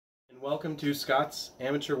Welcome to Scott's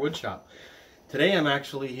Amateur Wood Shop. Today I'm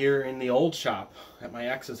actually here in the old shop at my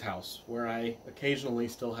ex's house where I occasionally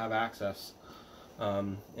still have access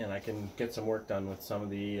and I can get some work done with some of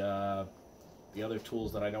the other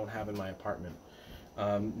tools that I don't have in my apartment.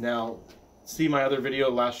 Now, see my other video,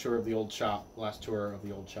 last tour of the old shop,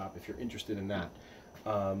 if you're interested in that.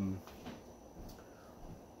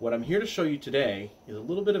 What I'm here to show you today is a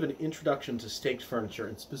little bit of an introduction to staked furniture,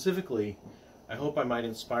 and specifically I hope I might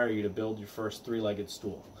inspire you to build your first three-legged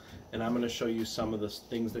stool. And I'm going to show you some of the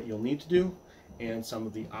things that you'll need to do and some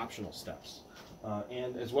of the optional steps,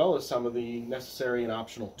 and as well as some of the necessary and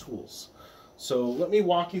optional tools. So let me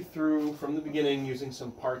walk you through from the beginning using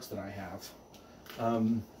some parts that I have.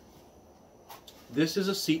 This is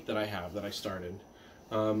a seat that I have that I started.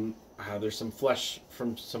 There's some fresh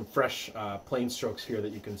plane strokes here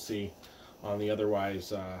that you can see on the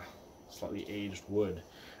otherwise slightly aged wood.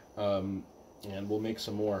 And we'll make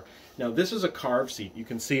some more. Now this is a carved seat. You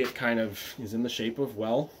can see it kind of is in the shape of,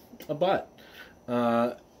 well, a butt.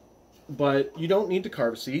 But you don't need to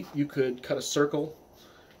carve a seat. You could cut a circle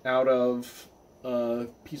out of a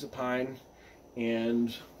piece of pine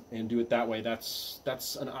and do it that way. That's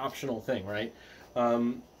an optional thing, right?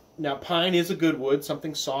 Now pine is a good wood.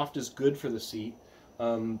 Something soft is good for the seat.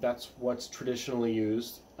 That's what's traditionally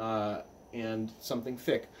used. And something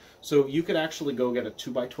thick. So you could actually go get a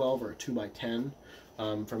 2x12 or a 2x10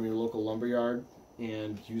 from your local lumberyard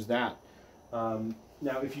and use that.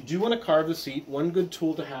 Now if you do want to carve the seat, one good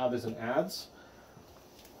tool to have is an adze.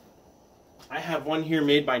 I have one here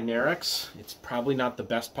made by Narex. It's probably not the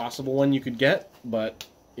best possible one you could get, but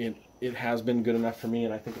it has been good enough for me,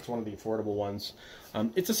 and I think it's one of the affordable ones.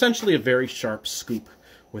 It's essentially a very sharp scoop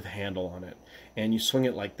with a handle on it, and you swing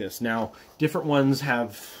it like this. Now different ones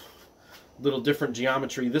have little different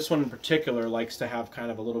geometry. This one in particular likes to have kind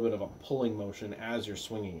of a little bit of a pulling motion as you're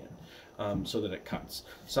swinging it, so that it cuts.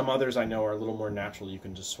 Some others I know are a little more natural. You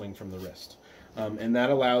can just swing from the wrist, and that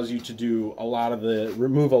allows you to do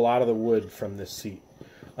remove a lot of the wood from this seat.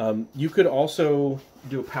 You could also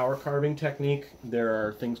do a power carving technique. There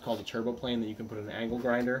are things called a turbo plane that you can put in an angle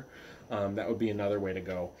grinder. That would be another way to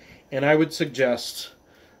go. And I would suggest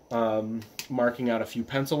marking out a few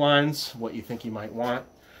pencil lines, what you think you might want.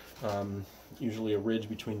 Usually a ridge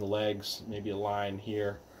between the legs, maybe a line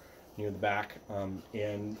here near the back,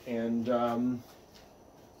 and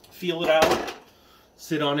feel it out,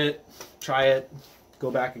 sit on it, try it,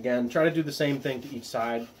 go back again, try to do the same thing to each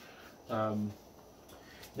side.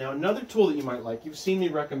 Now another tool that you might like, you've seen me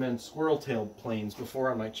recommend squirrel-tailed planes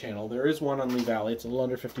before on my channel. There is one on Lee Valley, it's a little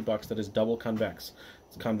under 50 bucks, that is double convex.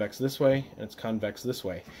 It's convex this way, and it's convex this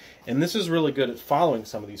way. And this is really good at following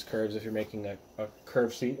some of these curves if you're making a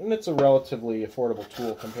curved seat, and it's a relatively affordable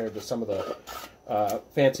tool compared to some of the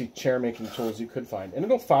fancy chair-making tools you could find. And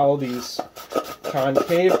it'll follow these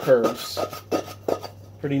concave curves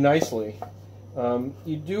pretty nicely.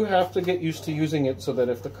 You do have to get used to using it so that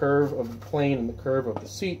if the curve of the plane and the curve of the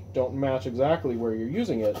seat don't match exactly where you're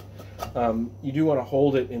using it, you do want to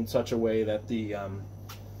hold it in such a way that the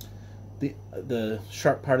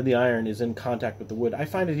sharp part of the iron is in contact with the wood. I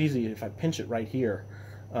find it easy if I pinch it right here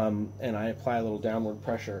and I apply a little downward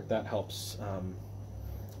pressure. That helps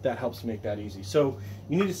make that easy. So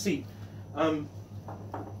you need a seat.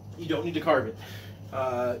 You don't need to carve it.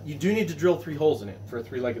 You do need to drill 3 holes in it for a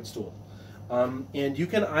 3-legged stool. And you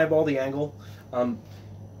can eyeball the angle.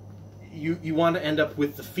 You want to end up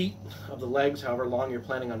with the feet of the legs, however long you're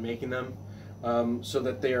planning on making them, so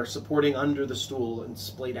that they are supporting under the stool and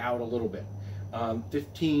splayed out a little bit.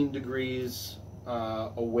 15 degrees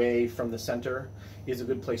away from the center is a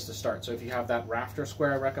good place to start. So if you have that rafter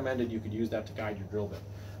square I recommended, you could use that to guide your drill bit.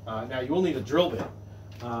 Now you will need a drill bit,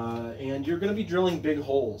 and you're going to be drilling big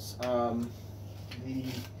holes. The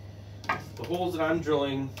holes that I'm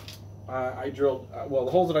drilling, the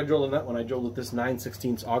holes that I drilled in that one, I drilled with this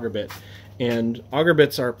 9/16 auger bit. And auger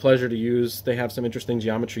bits are a pleasure to use. They have some interesting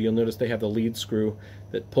geometry. You'll notice they have the lead screw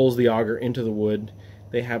that pulls the auger into the wood.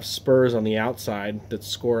 They have spurs on the outside that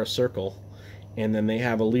score a circle. And then they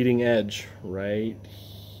have a leading edge right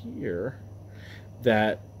here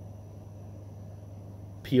that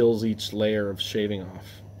peels each layer of shaving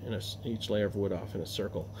off, each layer of wood off in a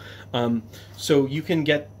circle. So you can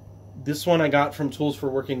get this one I got from Tools for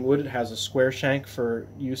Working Wood. It has a square shank for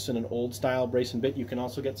use in an old style brace and bit. You can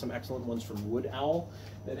also get some excellent ones from Wood Owl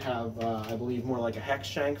that have, I believe, more like a hex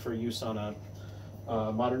shank for use on a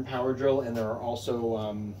modern power drill. And there are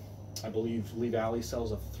also, I believe, Lee Valley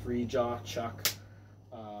sells a 3-jaw chuck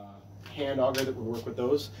hand auger that would work with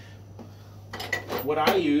those. What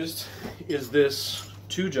I used is this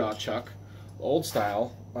 2-jaw chuck, old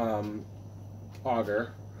style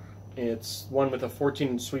auger. It's one with a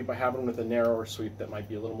 14-inch sweep. I have one with a narrower sweep that might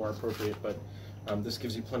be a little more appropriate, but this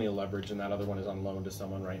gives you plenty of leverage, and that other one is on loan to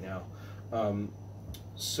someone right now.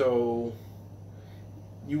 So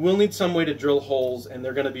you will need some way to drill holes, and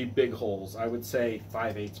they're going to be big holes. I would say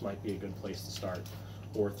 5/8 might be a good place to start,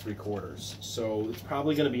 or 3/4. So it's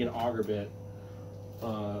probably going to be an auger bit,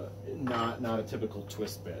 not a typical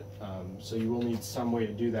twist bit. So you will need some way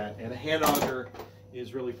to do that. And a hand auger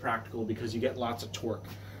is really practical because you get lots of torque,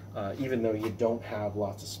 even though you don't have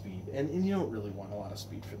lots of speed. And you don't really want a lot of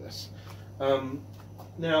speed for this.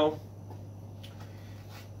 Now,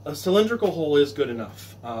 a cylindrical hole is good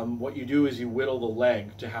enough. What you do is you whittle the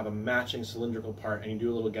leg to have a matching cylindrical part, and you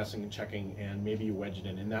do a little guessing and checking, and maybe you wedge it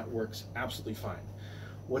in, and that works absolutely fine.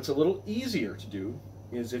 What's a little easier to do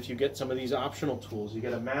is if you get some of these optional tools, you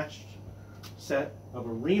get a matched set of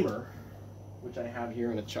a reamer, which I have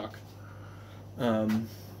here in a chuck, and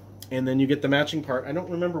then you get the matching part. I don't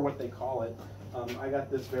remember what they call it. I got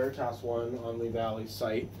this Veritas one on Lee Valley's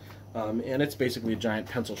site. And it's basically a giant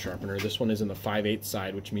pencil sharpener. This one is in the 5/8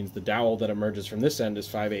 side, which means the dowel that emerges from this end is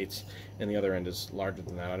 5/8, and the other end is larger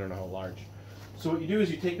than that. I don't know how large. So what you do is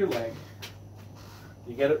you take your leg,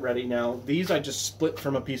 you get it ready. Now, these I just split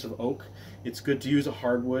from a piece of oak. It's good to use a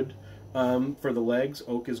hardwood for the legs.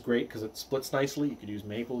 Oak is great because it splits nicely. You could use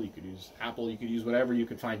maple, you could use apple, you could use whatever you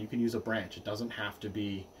could find. You can use a branch. It doesn't have to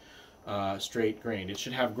be straight grained. It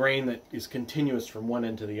should have grain that is continuous from one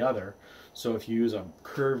end to the other. So if you use a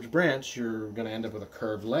curved branch, you're going to end up with a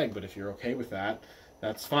curved leg, but if you're okay with that,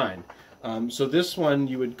 that's fine. So this one,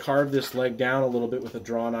 you would carve this leg down a little bit with a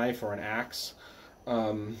draw knife or an axe,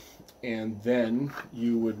 and then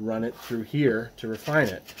you would run it through here to refine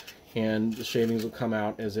it. And the shavings will come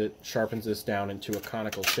out as it sharpens this down into a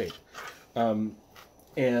conical shape. And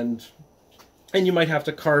you might have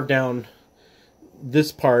to carve down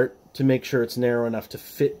this part to make sure it's narrow enough to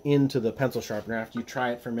fit into the pencil sharpener. After you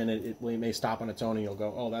try it for a minute, it may stop on its own, and you'll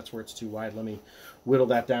go, oh, that's where it's too wide. Let me whittle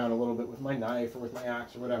that down a little bit with my knife or with my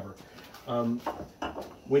axe or whatever.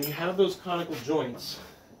 When you have those conical joints,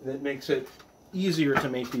 that makes it easier to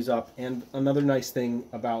make these up. And another nice thing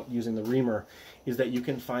about using the reamer is that you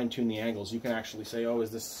can fine-tune the angles. You can actually say, oh,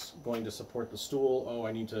 is this going to support the stool? Oh,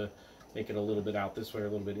 I need to make it a little bit out this way or a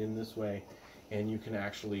little bit in this way. And you can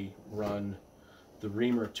actually run the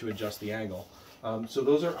reamer to adjust the angle. So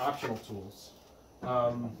those are optional tools.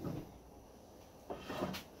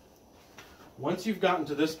 Once you've gotten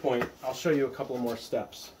to this point, I'll show you a couple more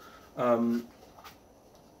steps.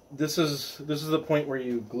 This is the point where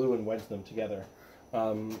you glue and wedge them together.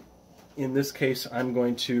 In this case, I'm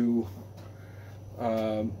going to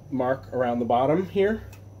mark around the bottom here,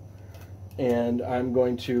 and I'm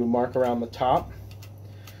going to mark around the top.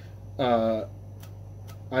 I'm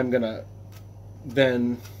going to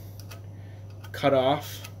then cut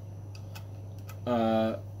off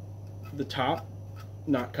the top,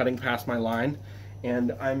 not cutting past my line,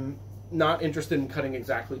 and I'm not interested in cutting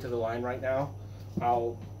exactly to the line right now.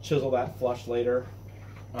 I'll chisel that flush later.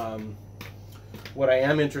 What I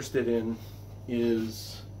am interested in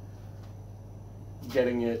is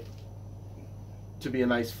getting it to be a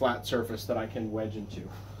nice flat surface that I can wedge into.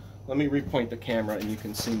 Let me repoint the camera and you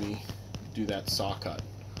can see me do that saw cut.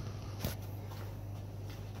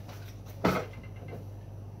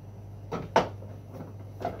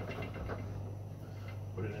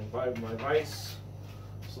 My vise,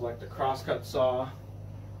 select a crosscut saw,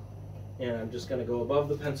 and I'm just going to go above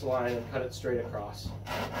the pencil line and cut it straight across.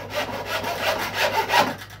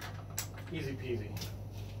 Easy peasy.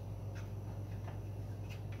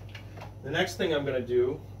 The next thing I'm going to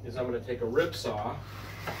do is I'm going to take a rib saw,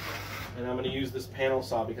 and I'm going to use this panel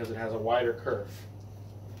saw because it has a wider curve.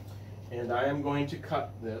 And I am going to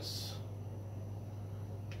cut this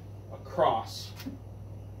across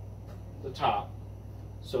the top,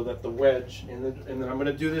 so that the wedge, and then I'm going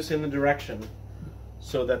to do this in the direction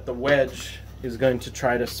so that the wedge is going to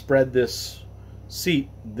try to spread this seat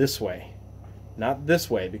this way, not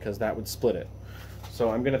this way, because that would split it.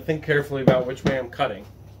 So I'm going to think carefully about which way I'm cutting,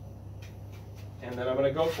 and then I'm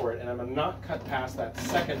going to go for it, and I'm going to not cut past that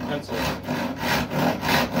second pencil.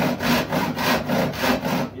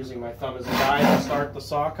 Using my thumb as a guide to start the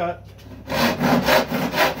saw cut.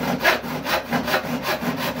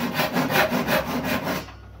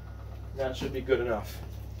 That should be good enough.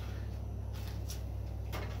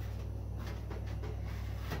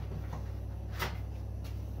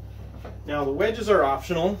 Now the wedges are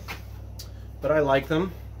optional, but I like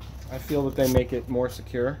them. I feel that they make it more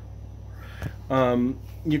secure.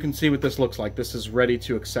 You can see what this looks like. This is ready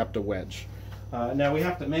to accept a wedge. Now we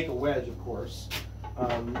have to make a wedge, of course.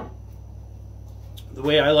 The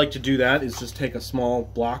way I like to do that is just take a small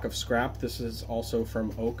block of scrap. This is also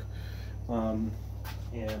from oak, and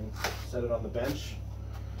set it on the bench.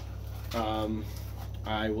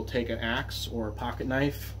 I will take an axe or a pocket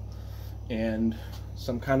knife and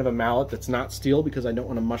some kind of a mallet that's not steel because I don't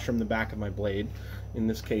want to mushroom the back of my blade. In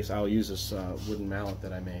this case, I'll use this wooden mallet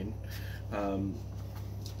that I made.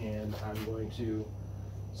 And I'm going to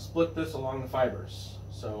split this along the fibers.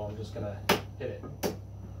 So I'm just going to hit it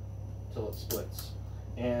till it splits.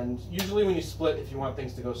 And usually when you split, if you want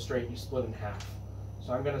things to go straight, you split in half.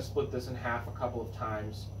 So I'm going to split this in half a couple of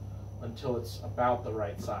times until it's about the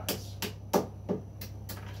right size.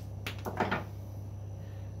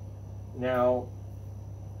 Now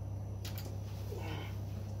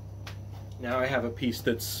I have a piece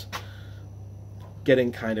that's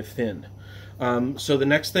getting kind of thin. So the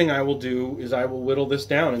next thing I will do is I will whittle this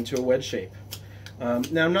down into a wedge shape.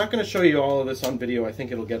 Now I'm not going to show you all of this on video. I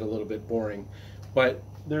think it'll get a little bit boring. But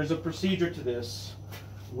there's a procedure to this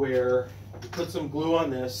where you put some glue on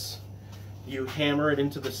this, you hammer it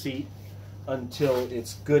into the seat until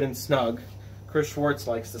it's good and snug. Chris Schwartz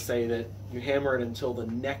likes to say that you hammer it until the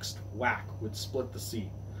next whack would split the seat.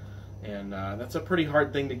 And that's a pretty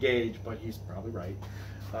hard thing to gauge, but he's probably right.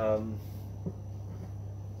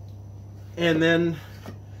 And then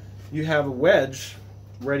you have a wedge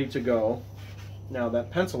ready to go. Now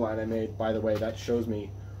that pencil line I made, by the way, that shows me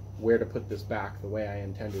where to put this back the way I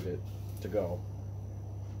intended it to go.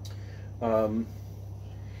 And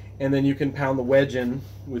then you can pound the wedge in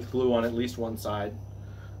with glue on at least one side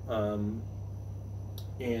and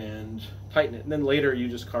tighten it. And then later you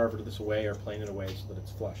just carve this away or plane it away so that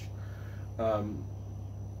it's flush.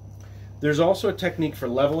 There's also a technique for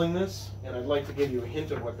leveling this, and I'd like to give you a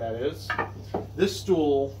hint of what that is. This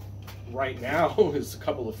stool right now is a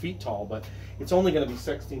couple of feet tall, but it's only going to be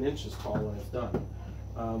 16 inches tall when it's done.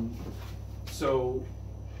 So,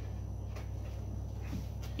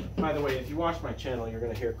 by the way, if you watch my channel, you're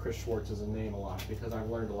going to hear Chris Schwartz's name a lot because I've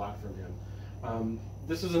learned a lot from him.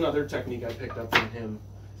 This is another technique I picked up from him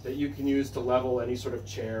that you can use to level any sort of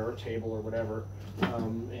chair or table or whatever,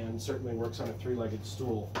 and certainly works on a three-legged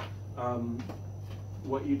stool.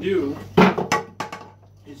 What you do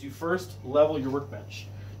is you first level your workbench.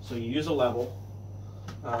 So you use a level,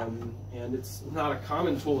 and it's not a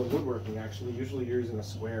common tool in woodworking actually. Usually you're using a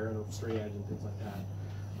square and a straight edge and things like that.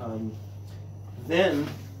 Then,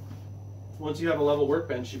 once you have a level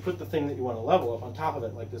workbench, you put the thing that you want to level up on top of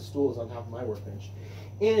it, like this stool is on top of my workbench.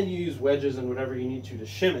 And you use wedges and whatever you need to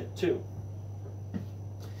shim it too.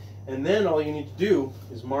 And then all you need to do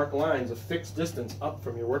is mark lines a fixed distance up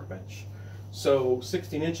from your workbench. So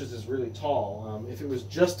 16 inches is really tall. If it was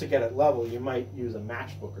just to get it level, you might use a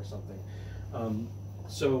matchbook or something.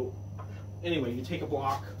 So anyway, you take a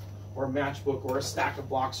block or a matchbook or a stack of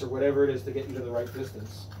blocks or whatever it is to get you to the right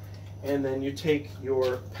distance. And then you take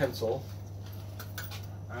your pencil.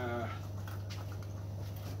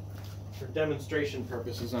 For demonstration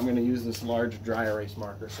purposes, I'm going to use this large dry erase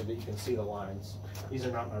marker so that you can see the lines. These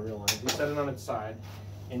are not my real lines. You set it on its side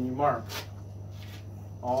and you mark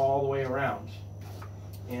all the way around.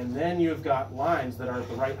 And then you've got lines that are at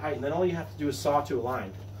the right height. And then all you have to do is saw to a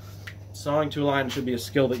line. Sawing to a line should be a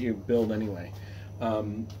skill that you build anyway.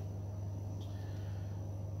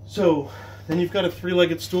 So then you've got a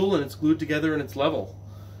three-legged stool and it's glued together and it's level.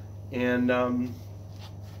 And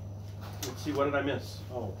let's see, what did I miss?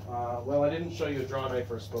 Oh, well, I didn't show you a draw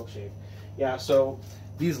knife or a spoke shave. Yeah, so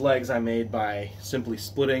these legs I made by simply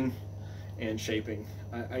splitting and shaping.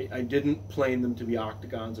 I didn't plane them to be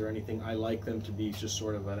octagons or anything. I like them to be just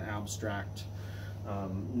sort of an abstract,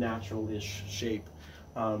 natural-ish shape.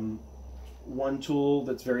 One tool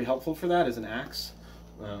that's very helpful for that is an axe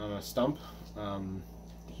on a stump,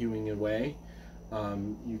 hewing away.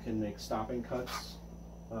 You can make stopping cuts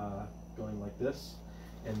going like this,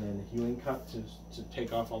 and then a hewing cut to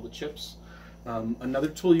take off all the chips. Another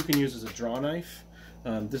tool you can use is a draw knife.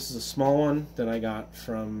 This is a small one that I got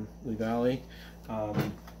from Lee Valley. I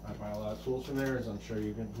buy a lot of tools from there, as I'm sure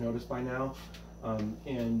you can notice by now.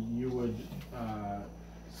 And you would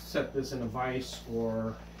set this in a vise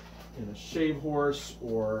or in a shave horse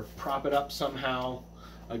or prop it up somehow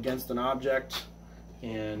against an object.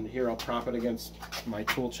 And here I'll prop it against my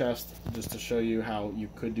tool chest just to show you how you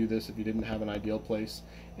could do this if you didn't have an ideal place,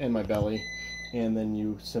 and my belly. And then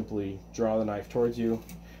you simply draw the knife towards you,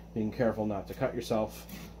 being careful not to cut yourself.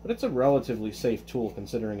 But it's a relatively safe tool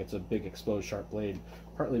considering it's a big exposed sharp blade,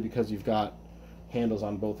 partly because you've got handles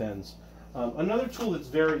on both ends. Another tool that's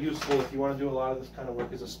very useful if you want to do a lot of this kind of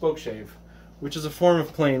work is a spoke shave, which is a form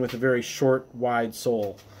of plane with a very short, wide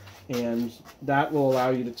sole. and that will allow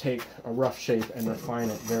you to take a rough shape and refine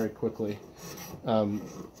it very quickly. You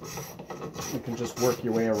can just work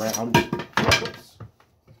your way around,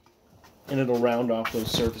 and it'll round off those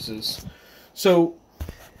surfaces. So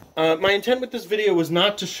my intent with this video was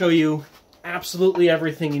not to show you absolutely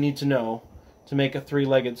everything you need to know to make a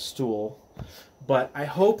three-legged stool, but I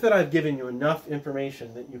hope that I've given you enough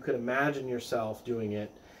information that you could imagine yourself doing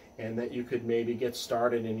it, and that you could maybe get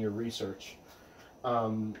started in your research,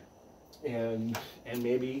 and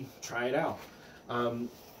maybe try it out.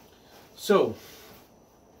 So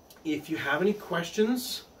if you have any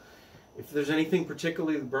questions, if there's anything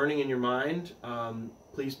particularly burning in your mind,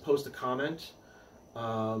 please post a comment,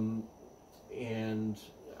 and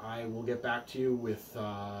I will get back to you with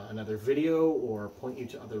another video or point you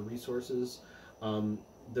to other resources.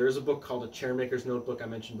 There's a book called A Chairmaker's Notebook I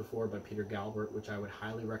mentioned before by Peter Galbert, which I would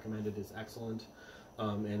highly recommend. It is excellent,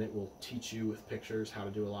 and it will teach you with pictures how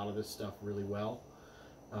to do a lot of this stuff really well.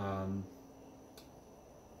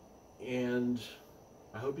 And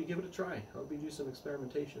I hope you give it a try. I hope you do some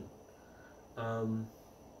experimentation.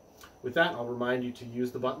 With that, I'll remind you to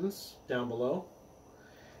use the buttons down below.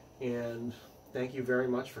 And thank you very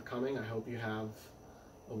much for coming. I hope you have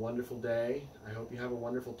a wonderful day. I hope you have a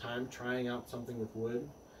wonderful time trying out something with wood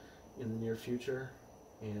in the near future.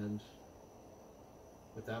 And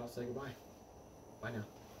with that, I'll say goodbye. Bye now.